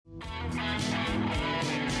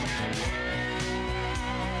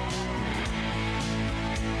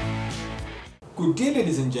Good day,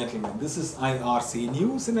 ladies and gentlemen. This is IRC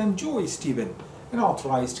News and I'm Joy Stephen, an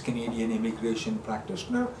authorized Canadian immigration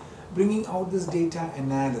practitioner, bringing out this data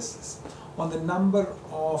analysis on the number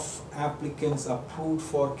of applicants approved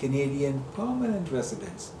for Canadian permanent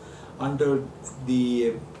residence under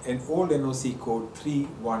an old NOC code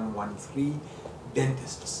 3113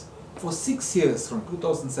 dentists for 6 years from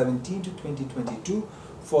 2017 to 2022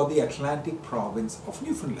 for the Atlantic province of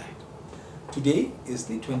Newfoundland. Today is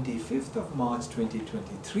the 25th of March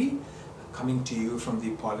 2023, coming to you from the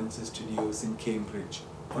Polinsys Studios in Cambridge,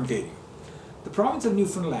 Ontario. The province of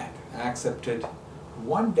Newfoundland accepted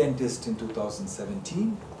one dentist in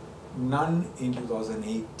 2017, none in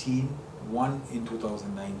 2018, one in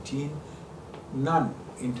 2019, none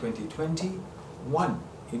in 2020, one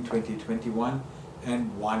in 2021,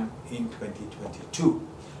 and one in 2022.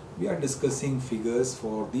 We are discussing figures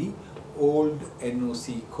for the old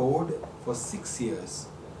NOC code for 6 years,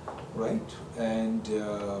 right? And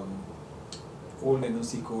old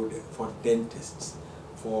NOC code for dentists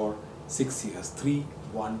for 6 years,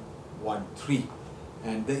 3113,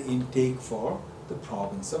 and the intake for the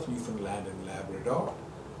province of Newfoundland and Labrador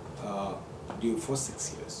due for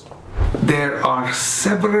 6 years. There are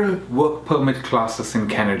several work permit classes in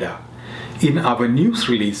Canada. In our news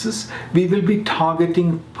releases, we will be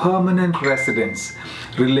targeting permanent residents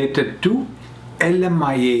related to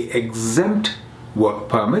LMIA exempt work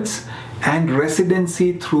permits and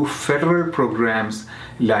residency through federal programs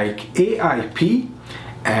like AIP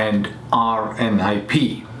and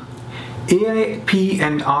RNIP. AIP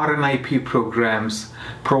and RNIP programs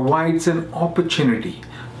provides an opportunity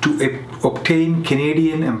to obtain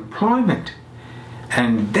Canadian employment,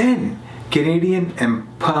 and then Canadian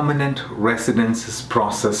permanent residence is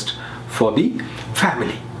processed for the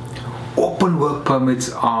family. Open work permits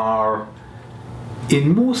are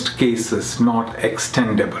in most cases not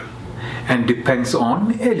extendable and depends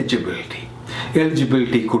on eligibility.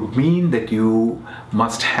 Eligibility could mean that you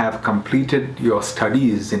must have completed your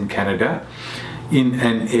studies in Canada in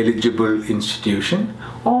an eligible institution,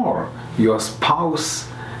 or your spouse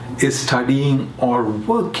is studying or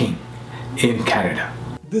working in Canada.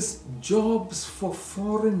 This Jobs for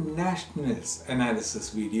Foreign Nationals analysis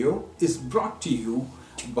video is brought to you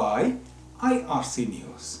by IRC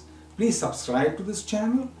News. Please subscribe to this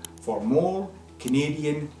channel for more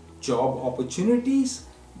Canadian job opportunities,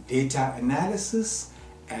 data analysis,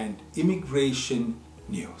 and immigration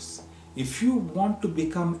news. If you want to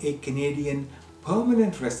become a Canadian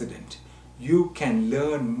permanent resident, you can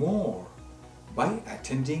learn more by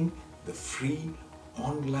attending the free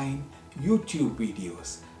online YouTube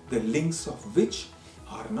videos, the links of which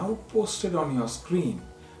are now posted on your screen,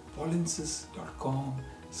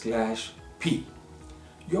 polinsys.com/p.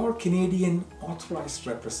 Your Canadian authorized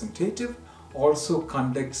representative also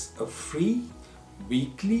conducts a free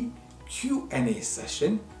weekly Q&A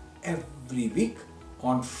session every week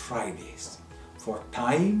on Fridays. For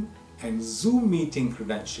time and Zoom meeting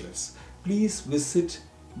credentials, please visit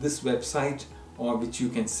this website, or which you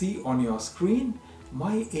can see on your screen,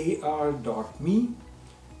 myar.me.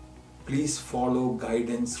 Please follow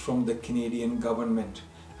guidance from the Canadian government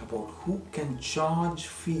about who can charge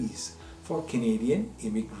fees for Canadian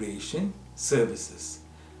immigration services.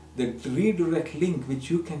 The redirect link, which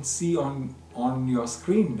you can see on your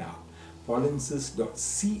screen now,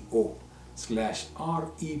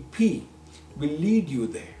 polinsys.co/rep, will lead you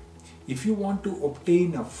there. If you want to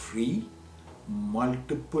obtain a free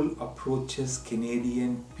multiple approaches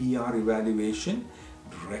Canadian PR evaluation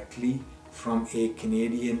directly from a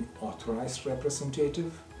Canadian authorized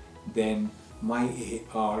representative, then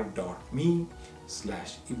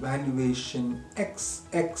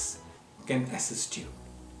myar.me/evaluationxx can assist you.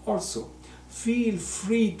 Also, feel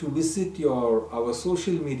free to visit our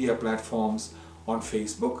social media platforms on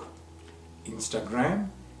Facebook, Instagram,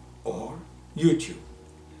 or YouTube.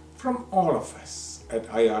 From all of us at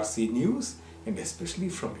IRC News, and especially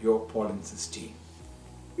from your Polinsys team,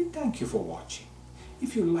 we thank you for watching.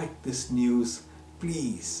 If you like this news,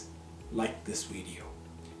 please like this video.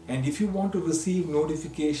 And if you want to receive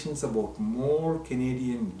notifications about more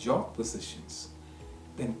Canadian job positions,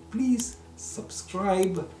 then please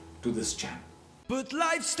subscribe to this channel. But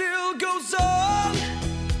life still goes on.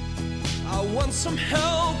 I want some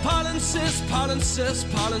help, Polinsys, Polinsys,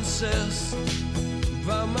 Polinsys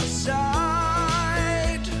by my side.